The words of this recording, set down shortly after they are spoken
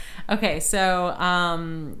Okay, so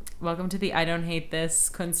welcome to the I Don't Hate This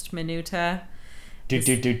Kunstminute. Do.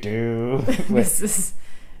 This is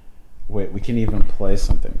Wait, we can even play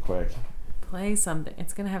something quick. play something.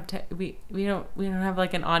 It's gonna have we don't have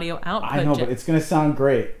like an audio output. I know, but it's gonna sound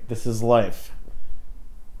great. This is life.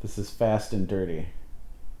 This is fast and dirty.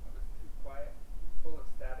 Quiet, full of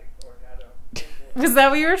static, or had a... Was that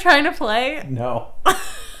what you were trying to play? No,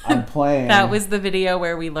 I'm playing. That was the video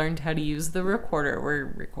where we learned how to use the recorder we're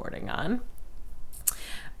recording on.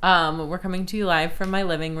 We're coming to you live from my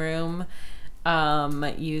living room,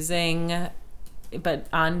 but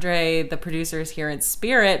Andre, the producer, is here in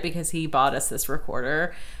spirit because he bought us this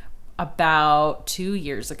recorder about 2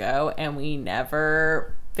 years ago, and we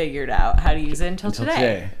never figured out how to use it until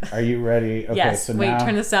today. Are you ready? Okay, Yes. so Wait, now...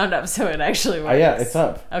 turn the sound up so it actually works. Oh, yeah, it's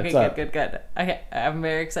up. Okay, It's up. good. Okay, I'm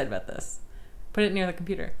very excited about this. Put it near the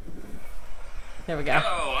computer. There we go.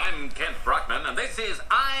 Hello, I'm Kent Brockman, and this is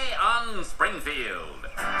Eye on Springfield.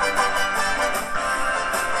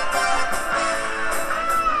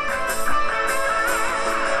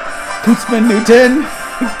 Kunstminute.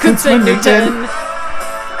 Kunstminute.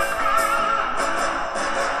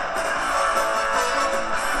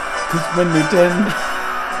 Kunstminute.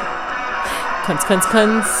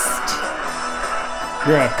 Kunst.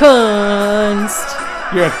 You're a Kunst.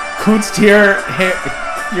 You're a Kunst here.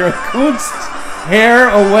 You're a Kunst hair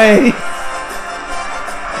away.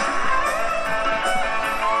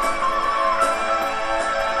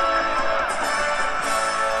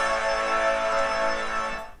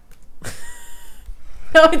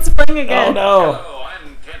 No, it's spring again. Oh no! Hello,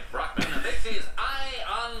 I'm Kent Brockman, and this is Eye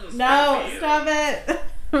on Springfield. No, stop it.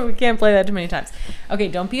 We can't play that too many times. Okay,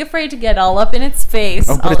 don't be afraid to get all up in its face.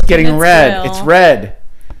 Oh, all but up it's in getting red. grill. It's red.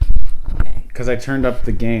 Okay. Because I turned up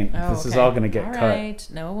the gain. Oh, This is okay. all going to get all cut. Right.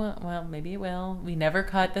 No, well, maybe it will. We never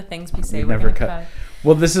cut the things we say We we're never going to cut. cut.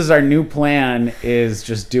 Well, this is our new plan, is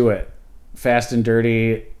just do it. Fast and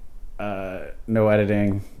dirty, no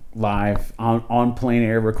editing, live, on plain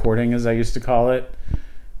air recording, as I used to call it.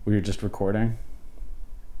 We were just recording.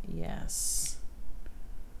 Yes.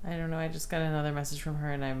 I don't know. I just got another message from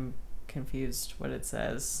her, and I'm confused what it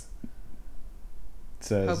says. It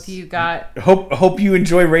says, Hope you got Hope you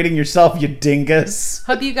enjoy rating yourself, you dingus.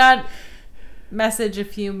 message a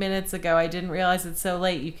few minutes ago. I didn't realize it's so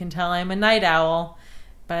late. You can tell I'm a night owl.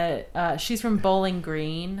 But she's from Bowling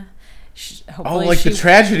Green. Hopefully like the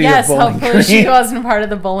tragedy of Bowling hopefully Green. she wasn't part of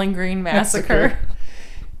the Bowling Green massacre.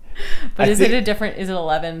 But I is think- it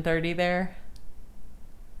 11:30 there?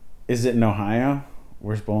 Is it in Ohio?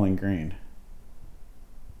 Where's Bowling Green?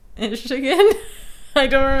 Michigan? I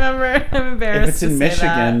don't remember. I'm embarrassed. If it's in to say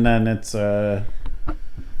Michigan, that. then it's...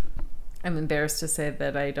 I'm embarrassed to say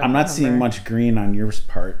that I don't I'm not remember. seeing much green on your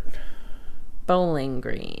part. Bowling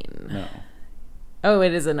Green. No. Oh,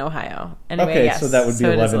 it is in Ohio. Anyway, Okay, yes. so that would be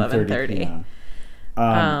it is 11:30 p.m.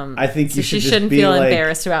 I think So you she should just shouldn't be feel like...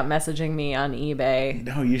 embarrassed about messaging me on eBay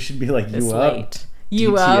No, you should be like, this you up. late.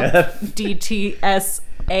 You up? DTF.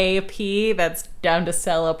 DTSAP. That's down to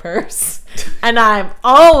sell a purse. And I'm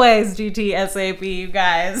always DTSAP, you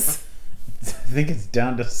guys. I think it's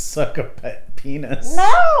down to suck a pet penis.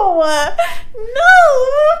 No,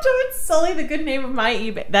 don't sully the good name of my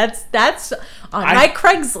eBay. That's on my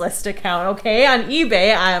Craigslist account, okay? On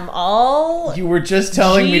eBay, I'm all... You were just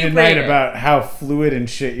telling me tonight G-rated. about how fluid and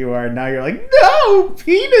shit you are. Now you're like, no,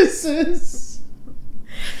 penises.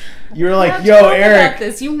 You're like, Not yo, talk about Eric.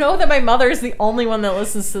 this. You know that my mother is the only one that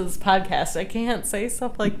listens to this podcast. I can't say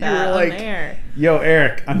stuff like that You're like, on air. Yo,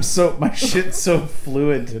 Eric, my shit's so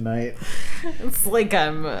fluid tonight. It's like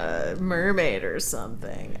I'm a mermaid or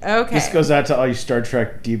something. Okay. This goes out to all you Star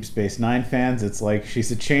Trek Deep Space Nine fans. It's like she's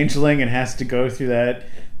a changeling and has to go through that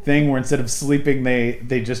thing where instead of sleeping, they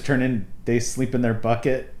just they sleep in their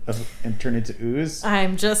bucket and turn into ooze.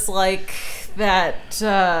 I'm just like that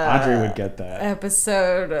Andre would get that.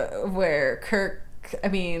 episode where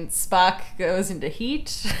Spock goes into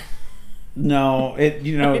heat. No,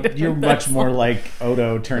 you're much more like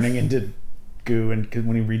Odo turning into goo and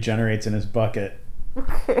when he regenerates in his bucket.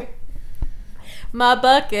 My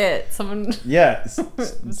bucket. Someone Yeah.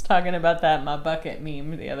 was talking about that my bucket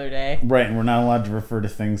meme the other day. Right, and we're not allowed to refer to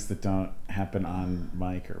things that don't happen on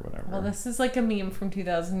mic or whatever. Well, this is like a meme from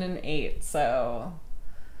 2008, so...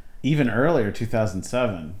 Even earlier,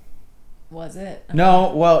 2007. Was it?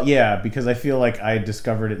 No, well, yeah, because I feel like I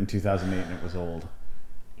discovered it in 2008 and it was old.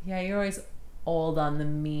 Yeah, you're always old on the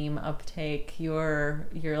meme uptake. You're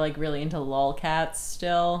like really into lolcats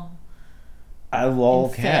still. I lol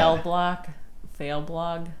And cat. Fail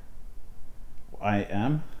blog. I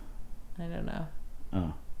am? I don't know.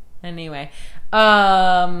 Oh. Anyway,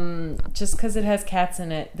 just because it has cats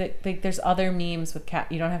in it, there's other memes with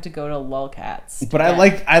cat. You don't have to go to lolcats. But I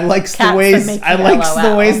likes Cats the that ways make I you likes the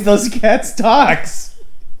LOL. ways those cats talks.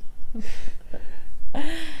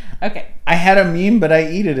 Okay. I had a meme, but I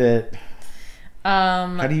eated it. How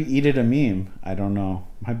How do you eat it a meme? I don't know.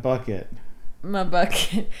 My bucket. my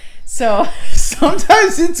bucket. So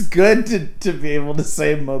Sometimes it's good to be able to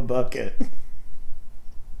say my bucket.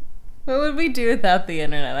 what would we do without the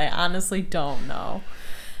internet? I honestly don't know.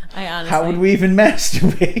 How would we even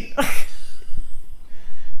masturbate?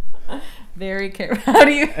 Very careful. How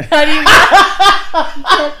do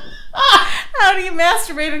you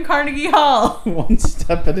masturbate in Carnegie Hall? One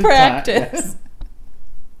step at a Practice.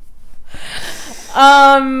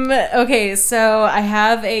 time. Okay, so I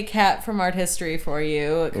have a cat from art history for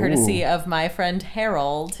you, courtesy Ooh. of my friend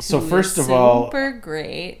Harold. So who first is of all- super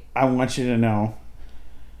great. I want you to know.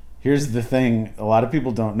 Here's the thing: a lot of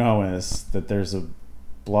people don't know is that there's a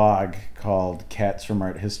blog called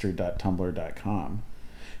catsfromarthistory.tumblr.com.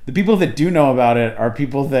 The people that do know about it are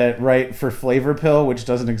people that write for Flavor Pill, which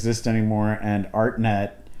doesn't exist anymore, and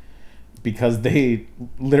ArtNet, because they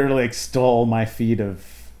literally extol my feed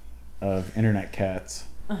of internet cats.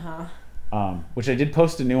 Which I did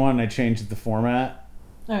post a new one. I changed the format,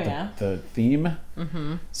 Oh yeah. the theme.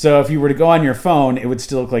 Mm-hmm. So if you were to go on your phone, it would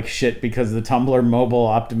still look like shit because the Tumblr mobile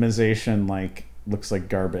optimization looks like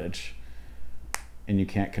garbage, and you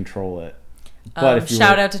can't control it. But if you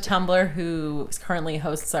Shout out to Tumblr, who currently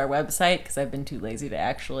hosts our website, because I've been too lazy to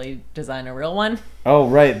actually design a real one. Oh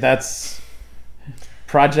right, that's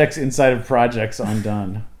projects inside of projects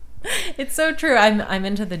undone. It's so true. I'm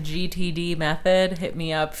into the GTD method. Hit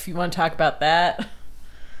me up if you want to talk about that.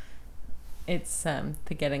 It's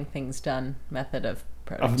the getting things done method of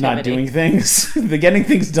productivity. Of not doing things. The getting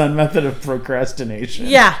things done method of procrastination.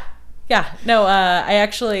 Yeah. No, I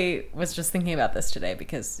actually was just thinking about this today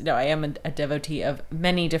because, I am a devotee of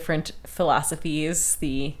many different philosophies.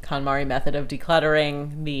 The KonMari method of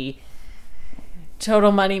decluttering, the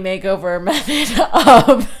total money makeover method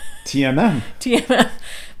of TMM.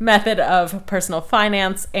 method of personal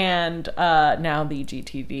finance, and now the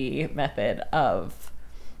GTD method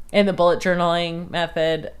and the bullet journaling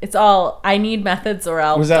method. It's all, I need methods or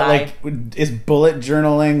I'll Was that die. is bullet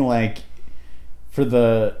journaling like for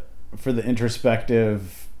the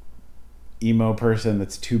introspective emo person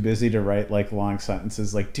that's too busy to write like long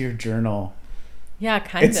sentences, like dear journal? Yeah,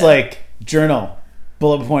 kind of. It's like journal,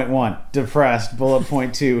 bullet point 1, depressed, bullet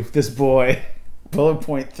point 2, this boy, bullet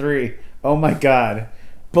point 3, oh my god,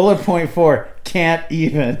 bullet point 4, can't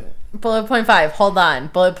even. Bullet point 5, hold on.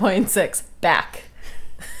 Bullet point 6, back.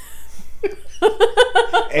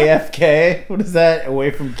 AFK, what is that?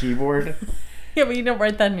 Away from keyboard? Yeah, but you don't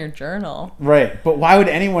write that in your journal. Right, but why would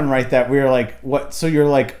anyone write that? We were like, what? So you're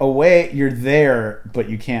like away, you're there, but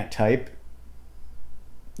you can't type.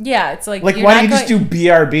 Yeah, it's like Like, you're why not don't you just going- do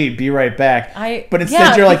BRB, be right back? But instead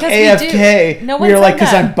yeah, you're like because we AFK. do. No one We're like, said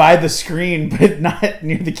because that. I'm by the screen, but not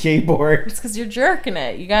near the keyboard. It's because you're jerking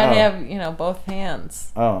it. You gotta Oh. have, both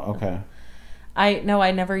hands. Oh, okay. I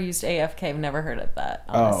never used AFK. I've never heard of that.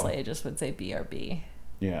 Honestly, I just would say BRB.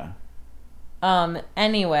 Yeah.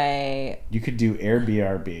 Anyway, You could do Air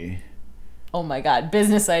BRB. oh my god,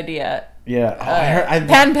 business idea. Yeah. Oh,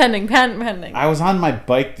 Patent pending. I was on my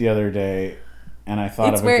bike the other day, and I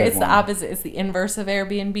thought It's of a where good it's one. the opposite. It's the inverse of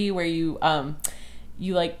Airbnb, where you you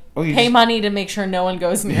you pay just- money to make sure no one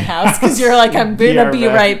goes in your house because you're like, I'm Be gonna be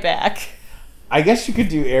right back. right back. I guess you could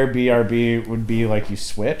do Airbnb would be like you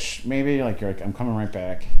switch, maybe. Like you're like, I'm coming right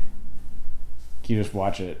back. Can you just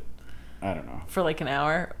watch it? I don't know. For like an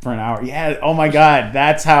hour. For an hour. Yeah. Oh my God.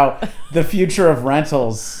 That's how the future of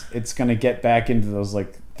rentals, it's going to get back into those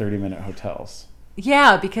like 30-minute hotels.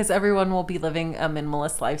 Yeah, because everyone will be living a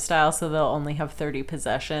minimalist lifestyle, so they'll only have 30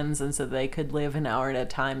 possessions, and so they could live an hour at a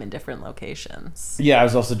time in different locations. Yeah. I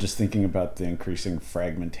was also just thinking about the increasing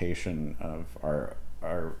fragmentation of our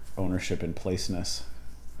ownership and placeness.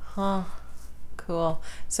 Huh. Cool.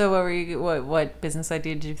 So what business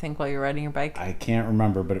idea did you think while you were riding your bike? I can't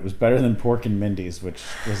remember, but it was better than Pork and Mindy's, which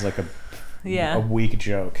was like Yeah. a weak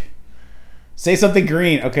joke. Say something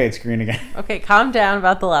green. Okay, it's green again. Okay, calm down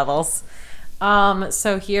about the levels.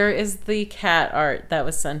 So here is the cat art that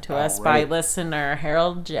was sent to us by right. listener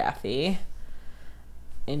Harold Jaffe.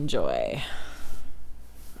 Enjoy.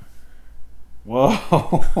 Whoa.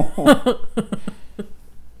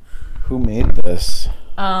 Who made this?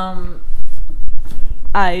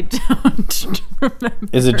 I don't remember.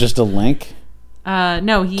 Is it just a link?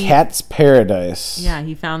 No, he Cat's Paradise. Yeah,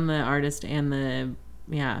 he found the artist and the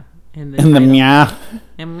and the In the title. meow.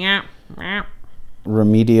 And meow.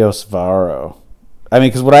 Remedios Varo. I mean,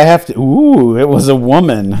 because what I have to... Ooh, it was a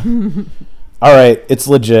woman. All right, it's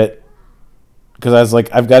legit. Because I was like,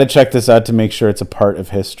 I've got to check this out to make sure it's a part of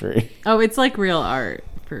history. Oh, it's like real art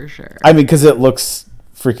for sure. I mean, because it looks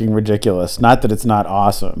freaking ridiculous. Not that it's not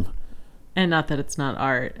awesome. And not that it's not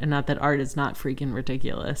art. And not that art is not freaking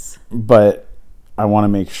ridiculous. But I want to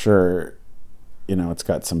make sure, it's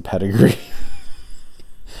got some pedigree.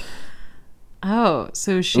 Oh,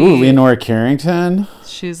 so she... Ooh, Leonora Carrington?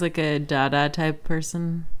 She's like a Dada type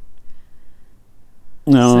person.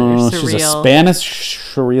 No, So she's a surreal. Spanish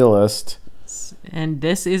surrealist. And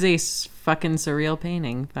this is a fucking surreal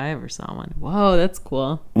painting, if I ever saw one. Whoa, that's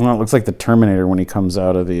cool. Well, it looks like the Terminator when he comes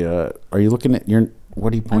out of the... Are you looking at your...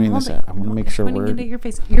 What are you pointing this at? I want to make sure pointing we're... into your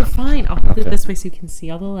face. You're fine. I'll hold it this way so you can see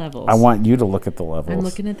all the levels. I want you to look at the levels. I'm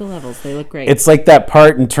looking at the levels. They look great. It's like that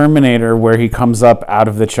part in Terminator where he comes up out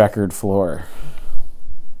of the checkered floor.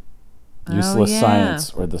 Useless yeah.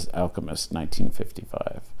 Science or The Alchemist,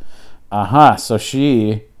 1955. Aha, so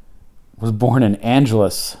she was born in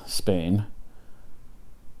Angeles, Spain.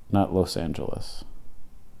 Not Los Angeles.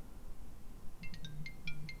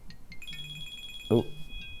 Oh.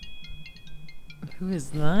 Who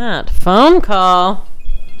is that? Phone call.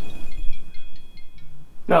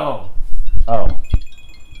 No. Oh.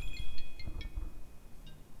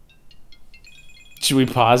 Should we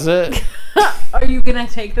pause it? Are you going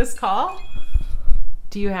to take this call?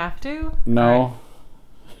 Do you have to? No. All right.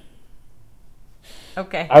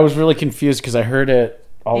 Okay. I was really confused because I heard it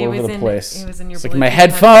all It over was the in- place. it was in your It's like my Bluetooth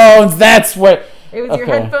headphones. That's what. It was your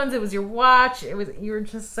Okay. headphones. It was your watch. You were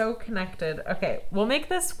just so connected. Okay, we'll make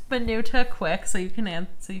this minuta quick so you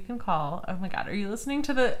can call. Oh my God, are you listening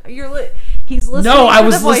to the? He's listening. No, to I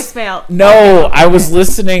was the voicemail. No, I was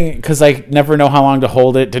listening because I never know how long to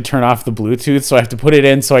hold it to turn off the Bluetooth, so I have to put it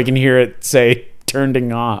in so I can hear it say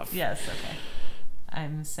turning off. Yes. Okay.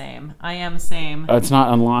 I'm the same. I am same. It's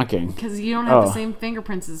not unlocking. Because you don't have Oh. the same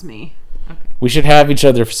fingerprints as me. Okay. We should have each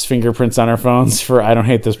other's fingerprints on our phones for I don't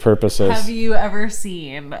hate this purposes. Have you ever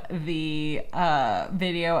seen the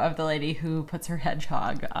video of the lady who puts her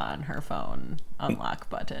hedgehog on her phone unlock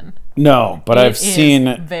button? No, but It I've is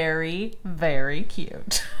seen very, very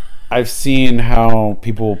cute. I've seen how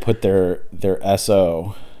people will put their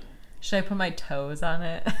SO. Should I put my toes on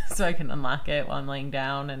it so I can unlock it while I'm laying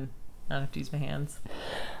down and not have to use my hands?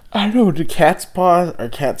 I don't know. Are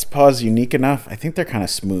cat's paws unique enough? I think they're kind of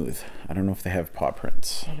smooth. I don't know if they have paw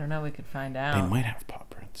prints. I don't know. We could find out. They might have paw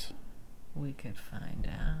prints. We could find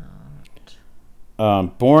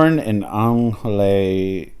out. Born in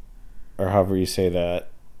Angers, or however you say that.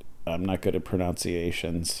 I'm not good at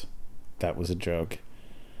pronunciations. That was a joke.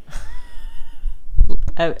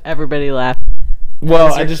 Everybody laugh. Well,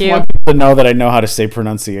 Those I are just cute. want people to know that I know how to say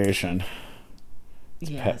pronunciation.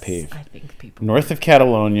 Yes, pet peeve. I think people. North of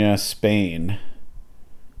Catalonia, Spain.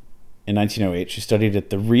 In 1908, she studied at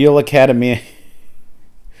the Real Academia.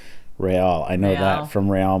 Real, I know Real. that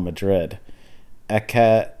from Real Madrid. Studying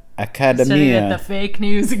at Academia the fake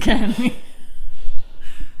news academy.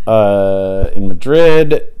 in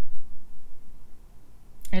Madrid.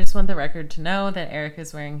 I just want the record to know that Eric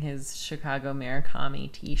is wearing his Chicago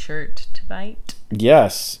Murakami t-shirt tonight.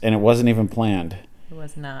 Yes, and it wasn't even planned. It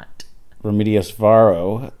was not. Remedios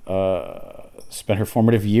Varo spent her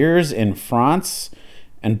formative years in France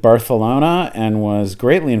and Barcelona and was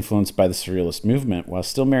greatly influenced by the Surrealist movement while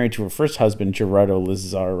still married to her first husband, Gerardo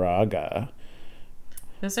Lizarraga.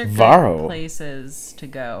 Those are good Varo. places to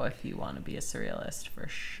go if you want to be a surrealist, for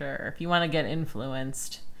sure. If you want to get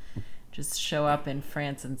influenced, just show up in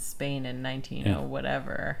France and Spain in 1900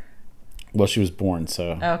 whatever. Well, she was born,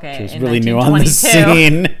 so Okay, she was in really new on the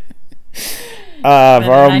 1922. scene.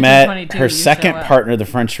 Varro met 1922 her you second show up. partner, the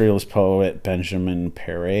French surrealist poet Benjamin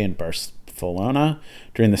Perret, in Barcelona.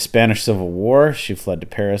 During the Spanish Civil War, she fled to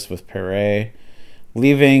Paris with Perret,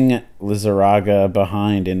 leaving Lizarraga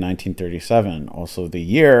behind in 1937. Also the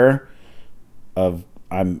year of,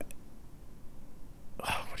 what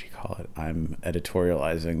do you call it? I'm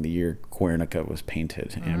editorializing the year Guernica was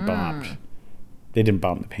painted and bombed. They didn't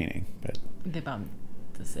bomb the painting, but... They bombed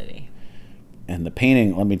the city. And the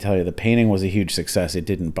painting, let me tell you, the painting was a huge success. It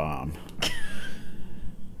didn't bomb.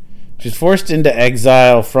 She was forced into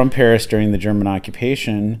exile from Paris during the German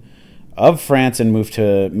occupation of France and moved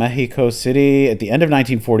to Mexico City at the end of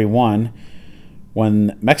 1941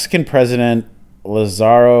 when Mexican President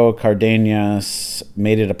Lázaro Cárdenas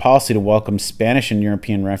made it a policy to welcome Spanish and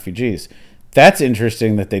European refugees. That's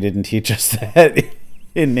interesting that they didn't teach us that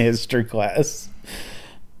in history class.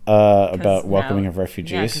 About welcoming of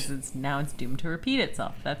refugees. Yeah, because now it's doomed to repeat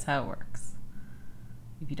itself. That's how it works.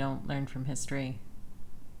 If you don't learn from history.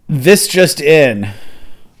 This just in.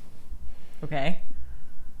 Okay.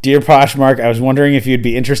 Dear Poshmark, I was wondering if you'd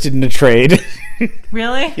be interested in a trade.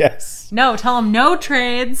 Really? Yes. No, tell them no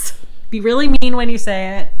trades. Be really mean when you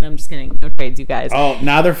say it. No, I'm just kidding. No trades, you guys. Oh,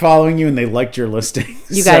 now they're following you and they liked your listing.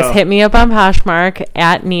 You guys hit me up on Poshmark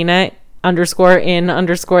at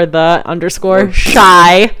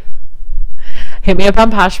Nina_in_the_shy. Hit me up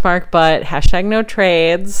on Poshmark, but hashtag no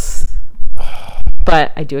trades.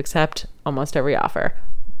 But I do accept almost every offer.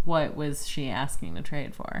 What was she asking to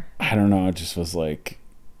trade for? I don't know. It just was like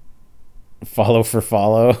follow for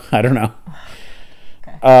follow. I don't know.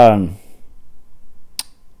 Okay.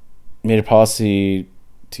 Made a policy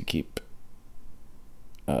to keep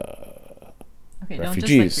Okay, refugees. don't just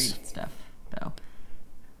like read stuff though.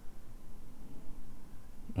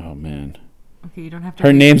 Oh man. Okay, you don't have to. Her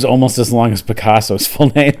read. name's almost as long as Picasso's full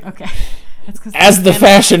name. Okay. That's because As the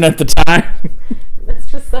fashion at the time.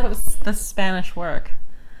 That's just the Spanish work.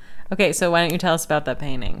 Okay, so why don't you tell us about that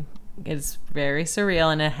painting? It's very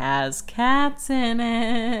surreal and it has cats in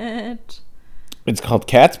it. It's called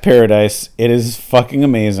Cat's Paradise. It is fucking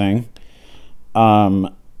amazing.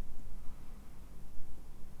 At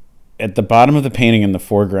the bottom of the painting in the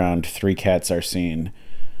foreground, 3 cats are seen.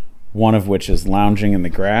 One of which is lounging in the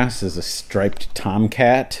grass is a striped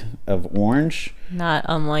tomcat of orange. Not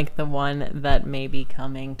unlike the one that may be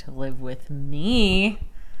coming to live with me.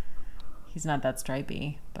 He's not that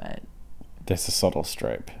stripy, but... That's a subtle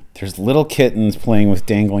stripe. There's little kittens playing with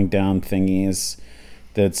dangling down thingies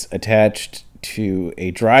that's attached to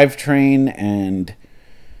a drivetrain, and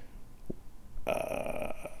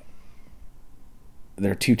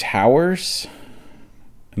there are 2 towers,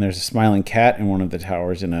 and there's a smiling cat in one of the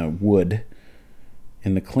towers in a wood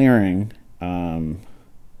in the clearing.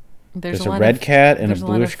 There's a red cat and a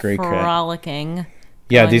bluish gray cat. Frolicking.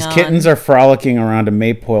 Yeah, these kittens are frolicking around a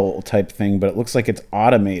maypole type thing, but it looks like it's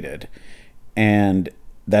automated. And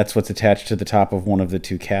that's what's attached to the top of one of the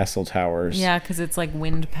 2 castle towers. Yeah, because it's like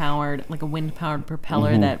wind-powered, like a wind-powered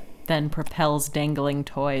propeller that then propels dangling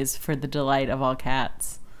toys for the delight of all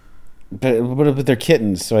cats. But they're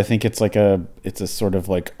kittens, so I think it's a sort of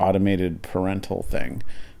like automated parental thing.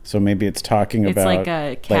 So maybe it's talking It's about... like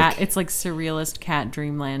a cat, it's like surrealist cat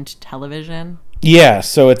dreamland television. Yeah,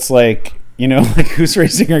 so it's like, like who's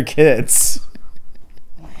raising our kids?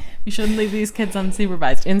 You shouldn't leave these kids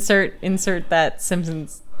unsupervised. Insert that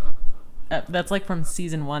Simpsons. That's like from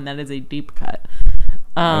season 1. That is a deep cut.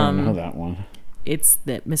 I don't know that one. It's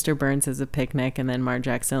that Mr. Burns has a picnic and then Marge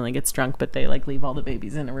accidentally gets drunk, but they like leave all the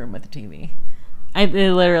babies in a room with the TV. It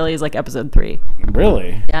literally is like episode 3.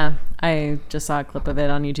 Really? Yeah, I just saw a clip of it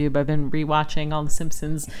on YouTube. I've been rewatching all the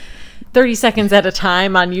Simpsons 30 seconds at a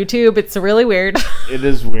time on YouTube. It's really weird. It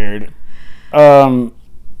is weird.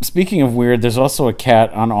 Speaking of weird, there's also a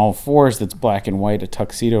cat on all 4s that's black and white, a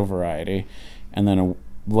tuxedo variety, and then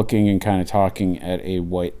looking and kind of talking at a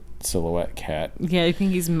white silhouette cat. Yeah, I think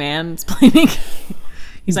he's mansplaining.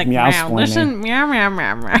 He's like, meow, listen, meow, meow,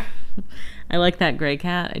 meow, meow. I like that gray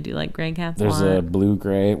cat. I do like gray cats. There's a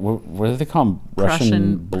blue-gray. What do they call them?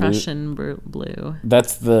 Prussian blue.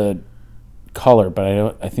 That's the color,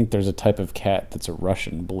 but I think there's a type of cat that's a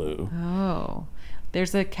Russian blue. Oh.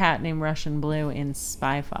 There's a cat named Russian Blue in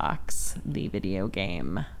Spy Fox, the video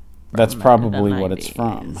game. That's probably what it's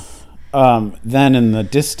from. Then in the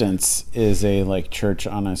distance is a like church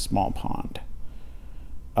on a small pond.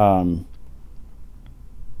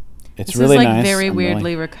 It's really like nice. Very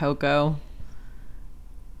weirdly Rococo.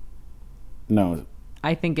 No,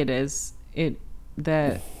 I think it is. It's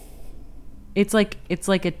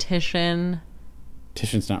like a Titian.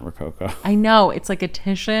 Titian's not Rococo. I know, it's like a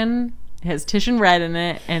Titian. It has Titian red in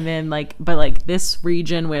it, and then but this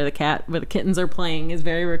region where the kittens are playing is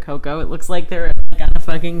very Rococo. It looks like they're like on a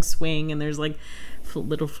fucking swing, and there's like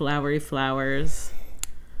little flowery flowers.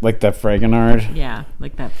 Like that Fragonard? Yeah,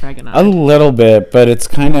 like that Fragonard. A little bit, but it's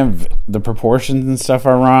kind of, the proportions and stuff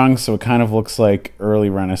are wrong, so it kind of looks like early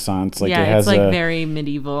Renaissance. Like yeah, it has it's like very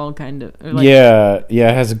medieval kind of. Or like, yeah,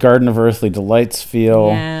 it has a Garden of Earthly Delights feel.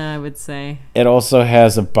 Yeah, I would say. It also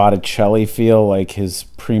has a Botticelli feel, like his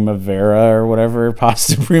Primavera or whatever,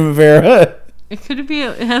 Pasta Primavera. It could be.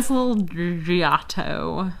 It has a little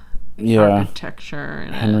Giotto architecture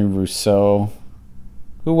in Henry Rousseau,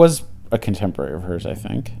 who was a contemporary of hers, I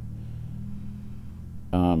think.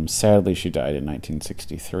 Sadly, she died in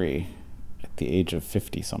 1963 at the age of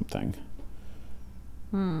 50-something.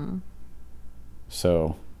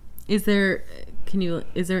 So, is there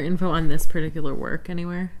info on this particular work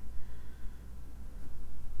anywhere?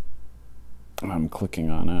 I'm clicking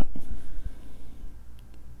on it.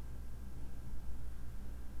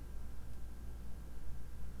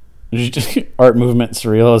 Art movement,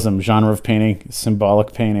 surrealism, genre of painting,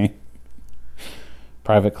 symbolic painting.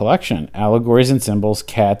 Private collection. Allegories and symbols,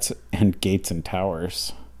 cats, and gates and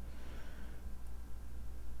towers.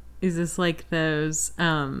 Is this like those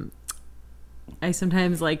I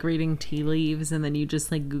sometimes like reading tea leaves, and then you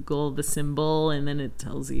just like Google the symbol and then it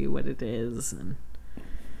tells you what it is. And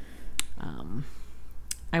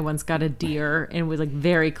I once got a deer, and it was like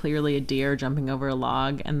very clearly a deer jumping over a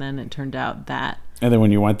log, and then it turned out that And then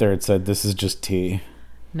when you went there, it said, this is just tea.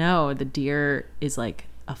 no, the deer is like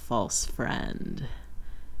a false friend.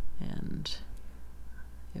 And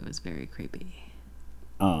it was very creepy.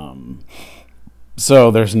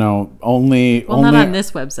 So there's no only. Well, only, not on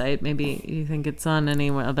this website. Maybe you think it's on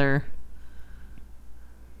any other.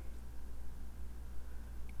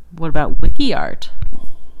 What about WikiArt?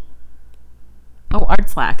 Oh,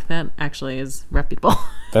 ArtSlack. That actually is reputable.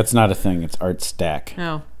 That's not a thing. It's Art Stack.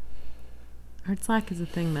 Oh. ArtSlack is a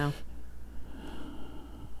thing now.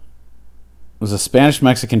 Was a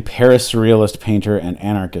Spanish-Mexican Paris surrealist painter and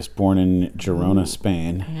anarchist born in Girona,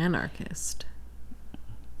 Spain. Anarchist.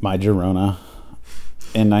 My Girona.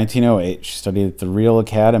 In 1908, she studied at the Real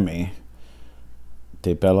Academy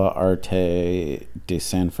de Bella Arte de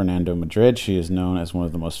San Fernando, Madrid. She is known as one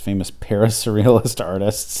of the most famous Paris surrealist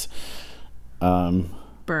artists.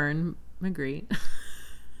 Bern Magritte.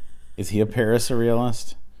 Is he a Paris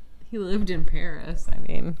surrealist? He lived in Paris. I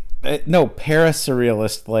mean... No, Paris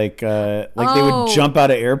surrealist, like they would jump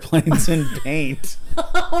out of airplanes and paint.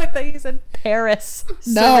 Oh, I thought you said Paris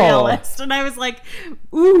No. surrealist, and I was like,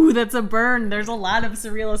 "Ooh, that's a burn." There's a lot of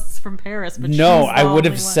surrealists from Paris, but No, she's the I would only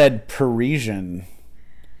have one. said Parisian.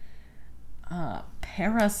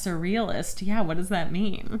 Para-surrealist. Yeah, what does that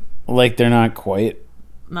mean? Like they're not quite.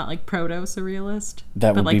 Not like proto-surrealist.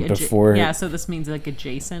 That but would be like before. Yeah, so this means like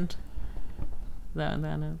adjacent. That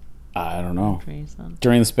I don't know. adjacent.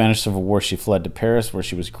 During the Spanish Civil War, she fled to Paris, where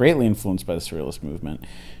she was greatly influenced by the Surrealist movement.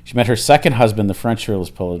 She met her second husband, the French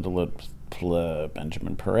Surrealist poet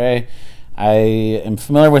Benjamin Perret. I am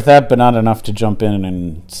familiar with that, but not enough to jump in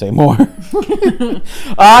and say more.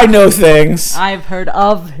 I know things. I've heard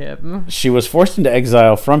of him. She was forced into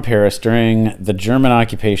exile from Paris during the German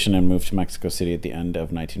occupation and moved to Mexico City at the end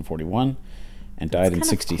of 1941 and died in kind of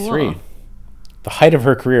 63. cool. The height of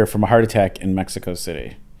her career from a heart attack in Mexico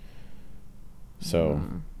City. So,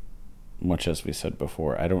 much as we said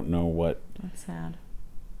before, I don't know what That's sad.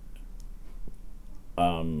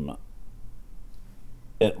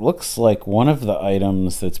 it looks like. One of the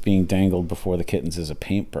items that's being dangled before the kittens is a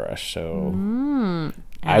paintbrush. So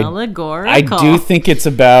Allegorical. I do think it's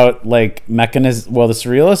about like mechanism. Well, the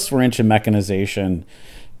surrealists were into mechanization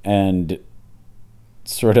and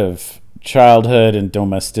sort of childhood and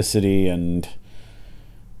domesticity and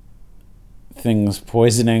things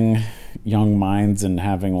poisoning young minds and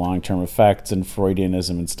having long-term effects and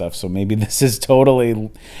Freudianism and stuff. So maybe this is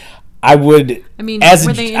totally. I would. I mean, as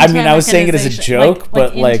were a, they I mean, I was saying it as a anti-mechanization? joke,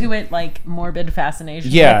 but like into it, like morbid fascination.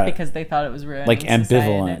 Yeah. with, because they thought it was ruining like society.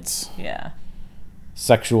 ambivalence, Yeah.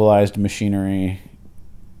 sexualized machinery,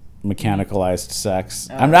 mechanicalized sex.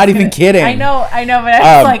 I'm not even kidding. I know, but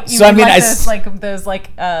it's like you so I mean mean, like I those,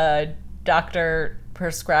 s- those doctor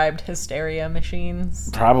prescribed hysteria machines.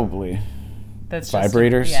 Probably. That's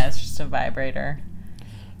Vibrators? Yeah, it's just a vibrator.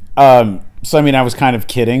 So I mean, I was kind of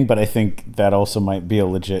kidding, but I think that also might be a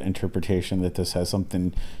legit interpretation that this has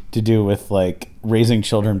something to do with like raising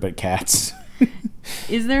children, but cats.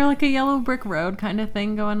 Is there like a yellow brick road kind of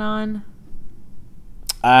thing going on?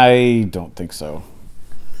 I don't think so.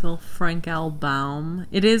 Phil Frank L. Baum.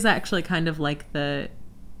 It is actually kind of like the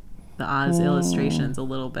Oz illustrations a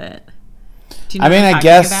little bit. Do you know I mean, what I'm I talking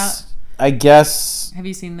guess. about? I guess. Have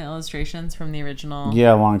you seen the illustrations from the original?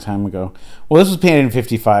 Yeah, a long time ago. Well, this was painted in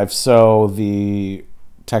 '55, so the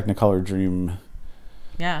Technicolor dream.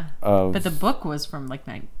 Yeah. Of, But the book was from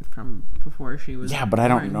from before she was. yeah, but I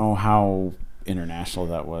don't born. know how international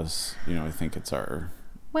that was. You know, I think it's our.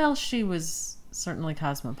 Well, she was certainly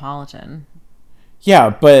cosmopolitan.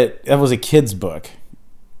 Yeah, but that was a kid's book.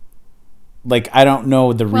 Like, I don't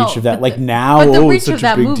know the reach of that. but Like, the- now, but the oh, reach it's such of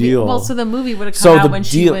that a big movie, deal. Well, so the movie would have come So out the when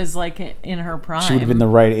she deal- was like in her prime. She would have been the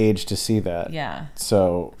right age to see that. Yeah,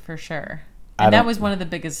 So, for sure. I And that don't- was one of the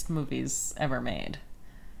biggest movies ever made.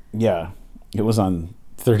 yeah, it was on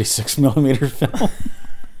 36 millimeter film.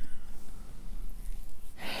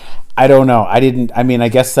 I don't know. I mean, I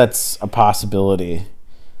guess that's a possibility.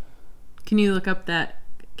 Can you look up that?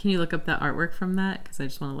 Can you look up that artwork from that? Because I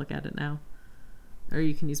just want to look at it now. Or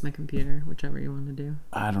you can use my computer, whichever you want to do.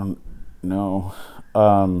 I don't know.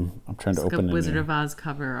 I'm trying to Look up open Wizard it. of Oz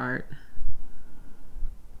cover art.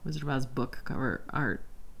 Wizard of Oz book cover art.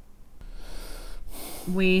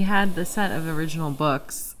 We had the set of original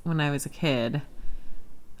books when I was a kid.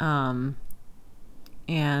 And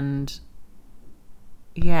And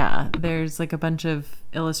yeah, there's like a bunch of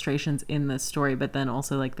illustrations in the story, but then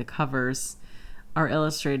also like the covers are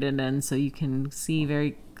illustrated, and so you can see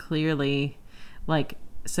very clearly, like,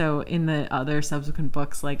 so in the other subsequent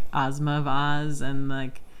books like Ozma of Oz and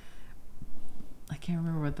like I can't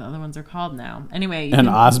remember what the other ones are called now. Anyway, And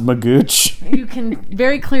Osmagooch. you can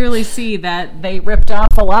very clearly see that they ripped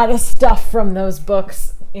off a lot of stuff from those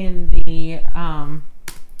books in the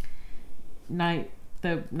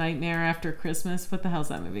Nightmare After Christmas. What the hell's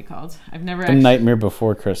that movie called? I've never The Nightmare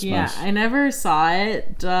Before Christmas. Yeah, I never saw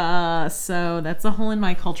it, so that's a hole in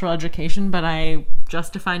my cultural education, but I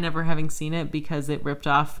justify never having seen it because it ripped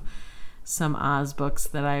off some Oz books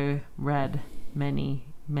that I read many,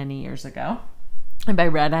 many years ago. And by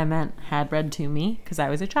read, I meant had read to me because I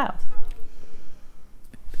was a child.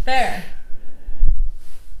 There.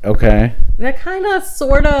 Okay. That kind of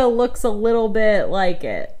sort of looks a little bit like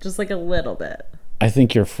it. Just like a little bit. I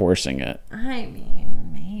think you're forcing it. I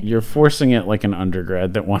mean, maybe. You're forcing it like an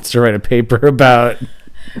undergrad that wants to write a paper about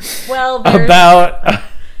Well, about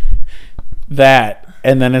that.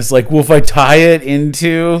 And then it's like, well, if I tie it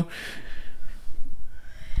into...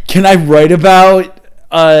 Can I write about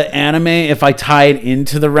anime if I tie it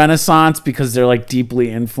into the Renaissance because they're like deeply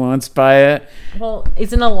influenced by it? Well,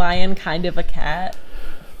 isn't a lion kind of a cat?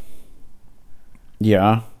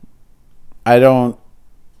 Yeah. I don't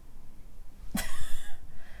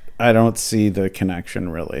see the connection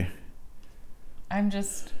really. I'm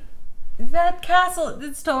just that castle.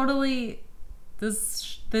 It's totally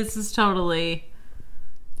this is totally.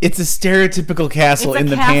 It's a stereotypical castle It's in a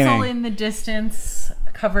the castle painting. in the distance,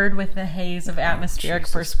 covered with the haze of atmospheric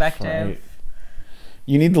Jesus perspective. Christ.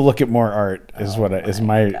 You need to look at more art. Is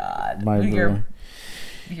my God. my rule.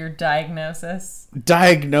 Your diagnosis.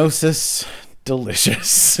 Diagnosis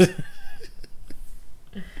delicious. It's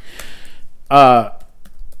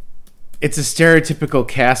a stereotypical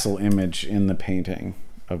castle image in the painting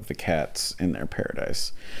of the cats in their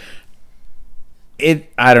paradise.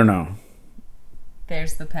 I don't know.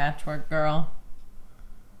 There's the patchwork girl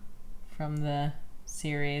from the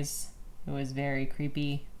series who was very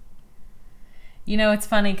creepy. You know, it's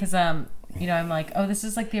funny because you know, I'm like, oh, this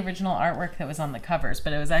is like the original artwork that was on the covers,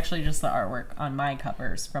 but it was actually just the artwork on my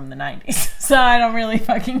covers from the 90s. So I don't really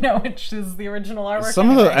fucking know which is the original artwork. Some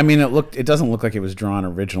of the, I mean, it doesn't look like it was drawn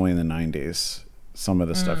originally in the 90s. Some of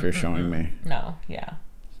the stuff you're showing me. No, yeah.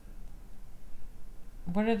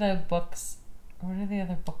 What are the books? What are the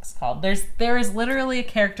other books called? There is literally a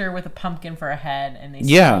character with a pumpkin for a head, and they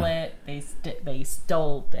stole it. They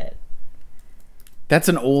stole it. That's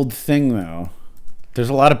an old thing, though. There's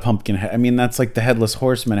a lot of pumpkin head. I mean, that's like the Headless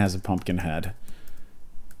Horseman has a pumpkin head.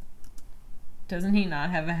 Doesn't he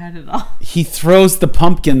not have a head at all? He throws the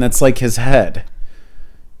pumpkin that's like his head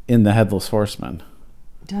in the Headless Horseman.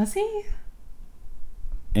 Does he?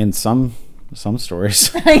 In some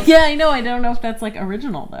stories. Yeah, I know. I don't know if that's like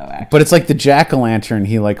original though. Actually, But it's like the jack-o'-lantern.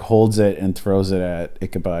 He like holds it and throws it at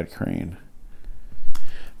Ichabod Crane.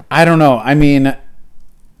 I don't know. I mean,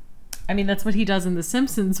 that's what he does in the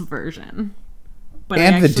Simpsons version. But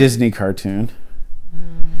and the Disney cartoon.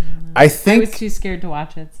 I I think was too scared to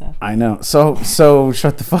watch it. So I know. So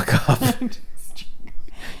shut the fuck up.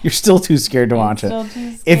 You're still too scared to watch it. still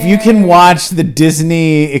too If you can scared. watch the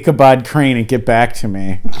Disney Ichabod Crane and get back to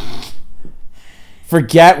me.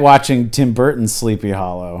 Forget watching Tim Burton's Sleepy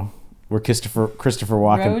Hollow, where Christopher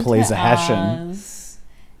Walken Road plays to a Hessian. Oz,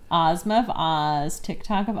 Ozma of Oz,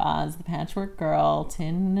 TikTok of Oz, The Patchwork Girl,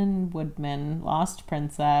 Tin and Woodman, Lost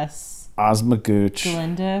Princess, Osmagooch.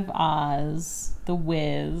 Glinda of Oz, The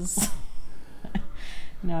Wiz.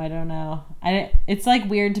 No, I don't know. It's like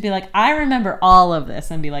weird to be like, I remember all of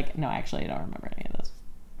this, and be like, no, actually, I don't remember any of this.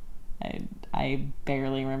 I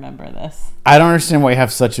barely remember this. I don't understand why you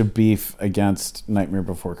have such a beef against Nightmare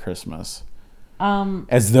Before Christmas.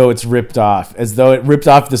 As though it's ripped off. As though it ripped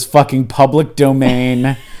off this fucking public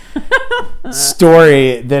domain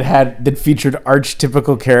story that featured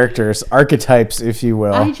archetypical characters, archetypes, if you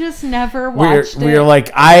will. I just never watched it. We're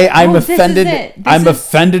like, I'm Oh, this is offended. it. I'm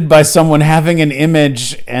offended by someone having an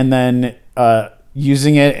image and then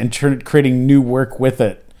using it and creating new work with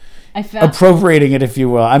it. Appropriating it, if you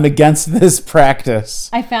will. I'm against this practice.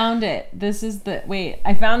 I found it.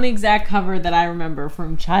 I found the exact cover that I remember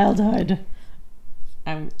from childhood.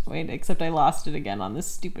 Except I lost it again on this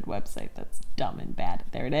stupid website that's dumb and bad.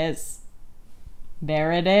 There it is.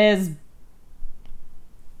 There it is.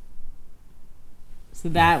 So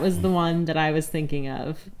that was the one that I was thinking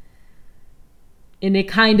of. And it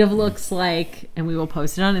kind of looks like, and we will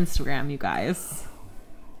post it on Instagram, you guys.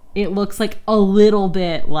 It looks like a little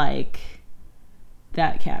bit like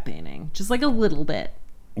that cat painting. Just like a little bit.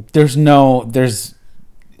 There's no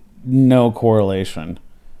correlation.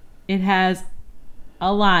 It has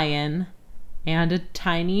a lion and a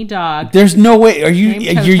tiny dog. There's no way. Are you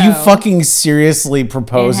Named Toto. fucking seriously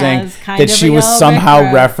proposing It has kind that of she a was yellow somehow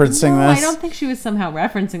brick road. referencing No, this? I don't think she was somehow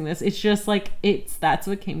referencing this. It's just like that's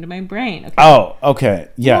what came to my brain. Okay. Oh, okay.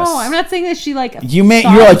 Yes. No, I'm not saying that she like. You're saw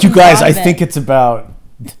like, this you and guys, thought I of it. think it's about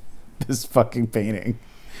this fucking painting.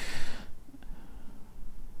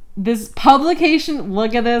 This publication.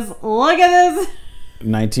 Look at this. Look at this.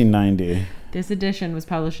 1990 This edition was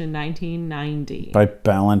published in 1990. by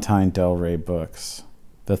Ballantine Del Rey Books.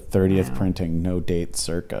 The 30th Wow. printing, no date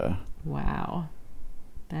circa. Wow.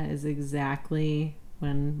 That is exactly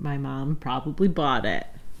when my mom probably bought it.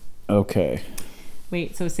 Okay.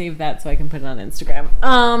 Wait, so save that so I can put it on Instagram.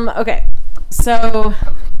 Okay. So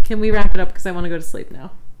can we wrap it up because I want to go to sleep now.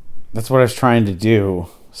 That's what I was trying to do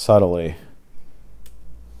subtly.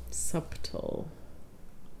 Subtly.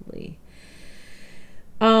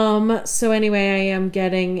 So anyway, I am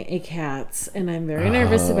getting a cat and I'm very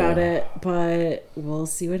nervous about it, but we'll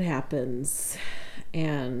see what happens.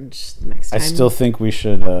 And next time I still think we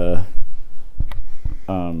should have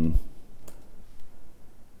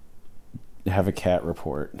a cat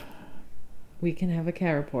report. we can have a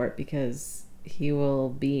cat report because he will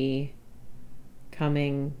be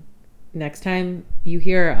coming next time you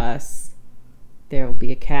hear us. There will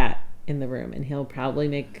be a cat in the room and we'll probably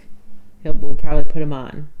put him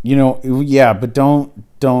on. You know, yeah, but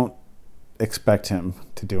don't expect him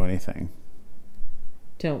to do anything.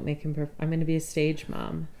 Don't make him I'm going to be a stage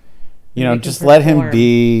mom. You know, Make him just let him perform.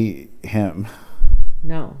 be him.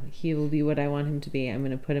 No, he will be what I want him to be. I'm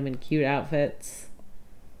going to put him in cute outfits.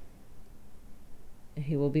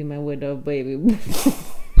 He will be my widow baby.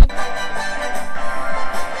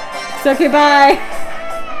 It's okay, bye.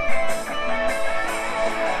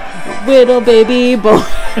 Widow baby boy.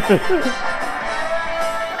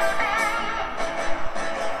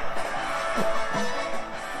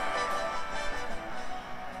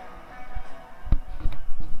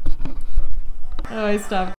 Oh, I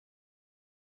stopped.